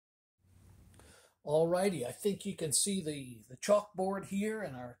Alrighty, I think you can see the chalkboard here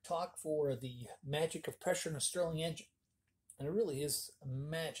and our talk for the magic of pressure in a Stirling engine. And it really is a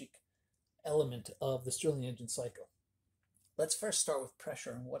magic element of the Stirling engine cycle. Let's first start with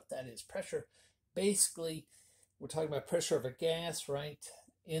pressure and what that is. Pressure, basically, we're talking about pressure of a gas, right,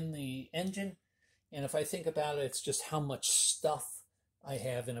 in the engine. And if I think about it, it's just how much stuff I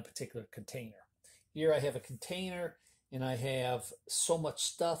have in a particular container. Here I have a container and I have so much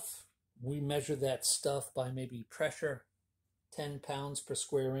stuff. We measure that stuff by maybe pressure, 10 pounds per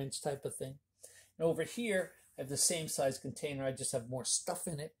square inch type of thing. And over here, I have the same size container. I just have more stuff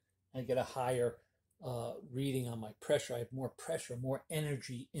in it. I get a higher reading on my pressure. I have more pressure, more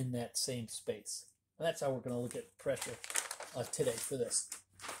energy in that same space. And that's how we're going to look at pressure today for this.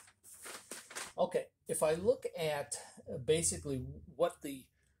 Okay, if I look at basically what the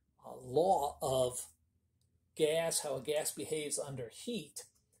law of gas, how a gas behaves under heat,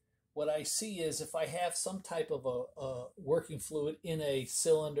 what I see is if I have some type of a working fluid in a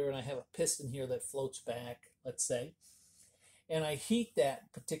cylinder and I have a piston here that floats back, let's say, and I heat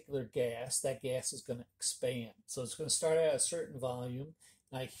that particular gas, that gas is going to expand. So it's going to start at a certain volume,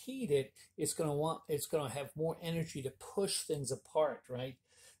 and I heat it, it's going to have more energy to push things apart, right?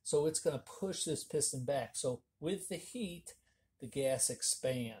 So it's going to push this piston back. So with the heat, the gas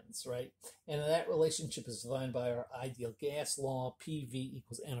expands, right? And that relationship is defined by our ideal gas law, PV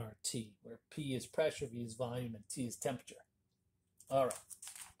equals nRT, where P is pressure, V is volume, and T is temperature. All right.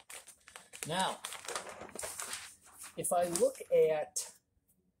 Now, if I look at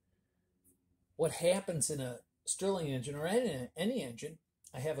what happens in a Stirling engine or any engine,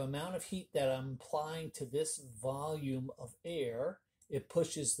 I have an amount of heat that I'm applying to this volume of air. It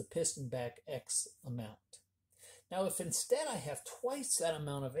pushes the piston back X amount. Now, if instead I have twice that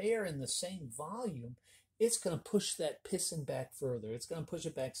amount of air in the same volume, it's going to push that piston back further. It's going to push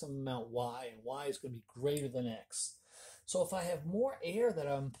it back some amount Y, and Y is going to be greater than X. So if I have more air that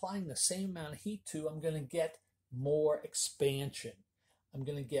I'm applying the same amount of heat to, I'm going to get more expansion. I'm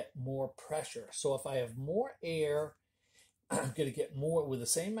going to get more pressure. So if I have more air, I'm going to get more, with the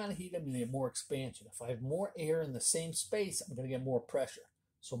same amount of heat, I'm going to get more expansion. If I have more air in the same space, I'm going to get more pressure.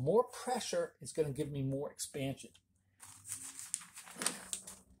 So more pressure is going to give me more expansion.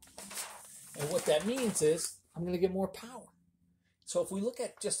 And what that means is I'm going to get more power. So if we look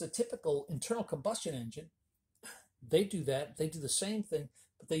at just a typical internal combustion engine, they do that. They do the same thing,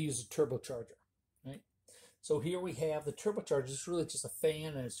 but they use a turbocharger, right? So here we have the turbocharger. It's really just a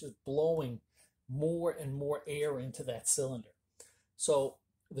fan, and it's just blowing more and more air into that cylinder. So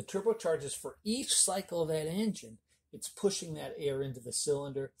the turbochargers, for each cycle of that engine, it's pushing that air into the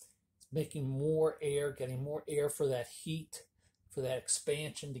cylinder. It's making more air, getting more air for that heat, for that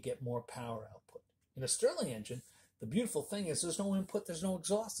expansion to get more power output. In a Stirling engine, the beautiful thing is there's no input, there's no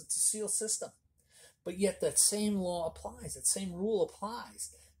exhaust. It's a sealed system. But yet that same law applies, that same rule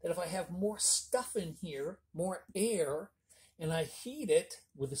applies, that if I have more stuff in here, more air, and I heat it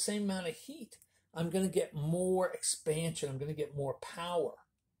with the same amount of heat, I'm going to get more expansion. I'm going to get more power.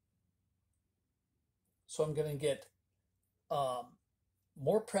 So I'm going to get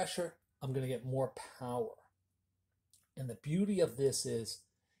more pressure. I'm going to get more power. And the beauty of this is,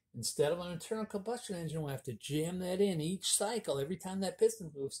 instead of an internal combustion engine, I have to jam that in each cycle, every time that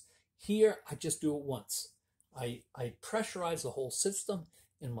piston moves. Here, I just do it once. I pressurize the whole system,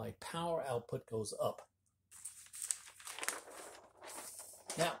 and my power output goes up.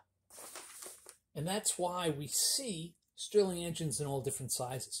 Now, and that's why we see Stirling engines in all different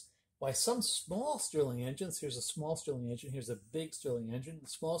sizes. Why some small Stirling engines, here's a small Stirling engine, here's a big Stirling engine. The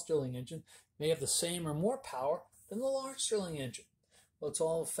small Stirling engine may have the same or more power than the large Stirling engine. Well, it's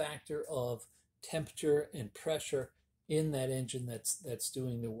all a factor of temperature and pressure in that engine that's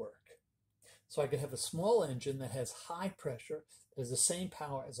doing the work. So I could have a small engine that has high pressure, that has the same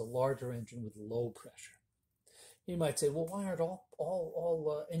power as a larger engine with low pressure. You might say, well, why aren't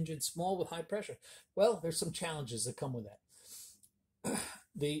all engines small with high pressure? Well, there's some challenges that come with that.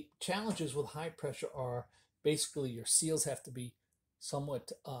 The challenges with high pressure are basically your seals have to be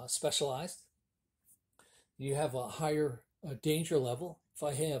somewhat specialized. You have a higher danger level. If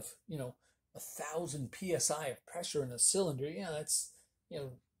I have, 1,000 psi of pressure in a cylinder, yeah, that's,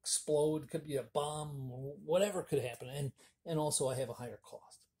 explode, could be a bomb, whatever could happen. And also I have a higher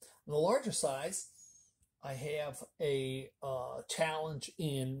cost. On the larger size, I have a challenge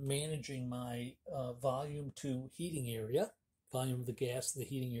in managing my volume to heating area, volume of the gas to the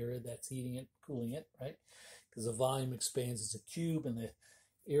heating area that's heating it, cooling it, right? Because the volume expands as a cube and the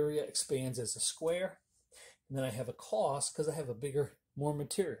area expands as a square. And then I have a cost because I have a bigger, more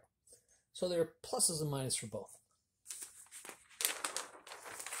material. So there are pluses and minuses for both.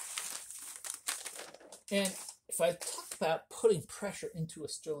 And if I talk about putting pressure into a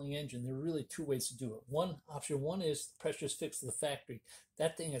Stirling engine, there are really two ways to do it. Option one is the pressure is fixed to the factory.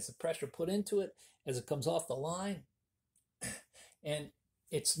 That thing has the pressure put into it as it comes off the line, and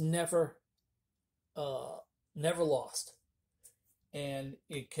it's never lost, and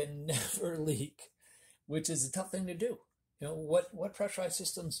it can never leak, which is a tough thing to do. What pressurized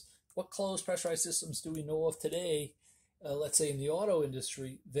systems, what closed pressurized systems do we know of today, let's say in the auto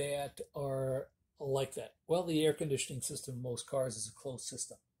industry, that are like that? Well, the air conditioning system in most cars is a closed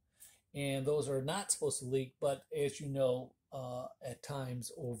system, and those are not supposed to leak, but as you know, at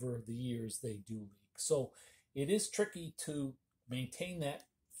times over the years they do leak. So it is tricky to maintain that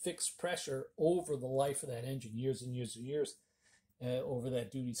fixed pressure over the life of that engine, years and years and years, over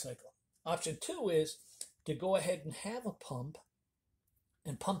that duty cycle. Option two is to go ahead and have a pump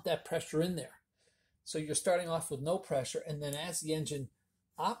and pump that pressure in there. So you're starting off with no pressure, and then as the engine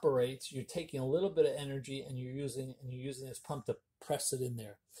operates, you're taking a little bit of energy and you're using this pump to press it in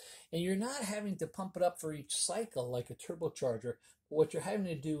there. And you're not having to pump it up for each cycle like a turbocharger. But what you're having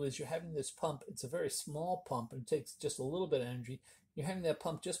to do is you're having this pump, it's a very small pump and it takes just a little bit of energy. You're having that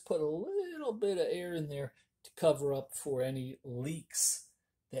pump just put a little bit of air in there to cover up for any leaks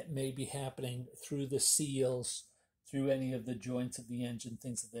that may be happening through the seals, through any of the joints of the engine,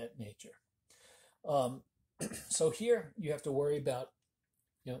 things of that nature. So here you have to worry about,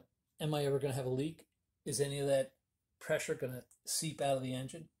 am I ever going to have a leak? Is any of that pressure going to seep out of the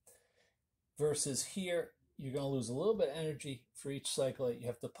engine? Versus here, you're going to lose a little bit of energy for each cycle that you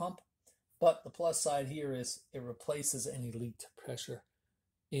have to pump. But the plus side here is it replaces any leaked pressure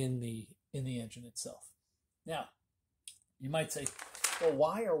in the engine itself. Now, you might say, well,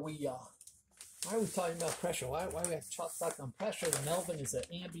 why are we talking about pressure? Why we have to talk on pressure? The Melvin is an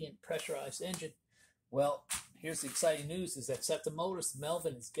ambient pressurized engine. Well, here's the exciting news: is that Septa Motors, the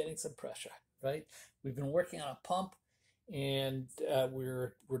Melvin, is getting some pressure. Right? We've been working on a pump, and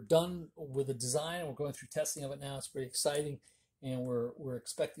we're done with the design. We're going through testing of it now. It's pretty exciting, and we're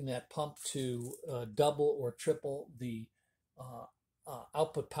expecting that pump to double or triple the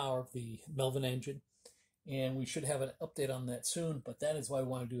output power of the Melvin engine. And we should have an update on that soon, but that is why I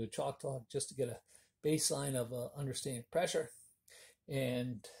want to do a chalk talk, just to get a baseline of understanding pressure.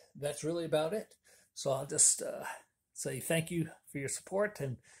 And that's really about it. So I'll just say thank you for your support,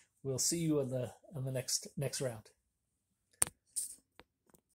 and we'll see you on the next round.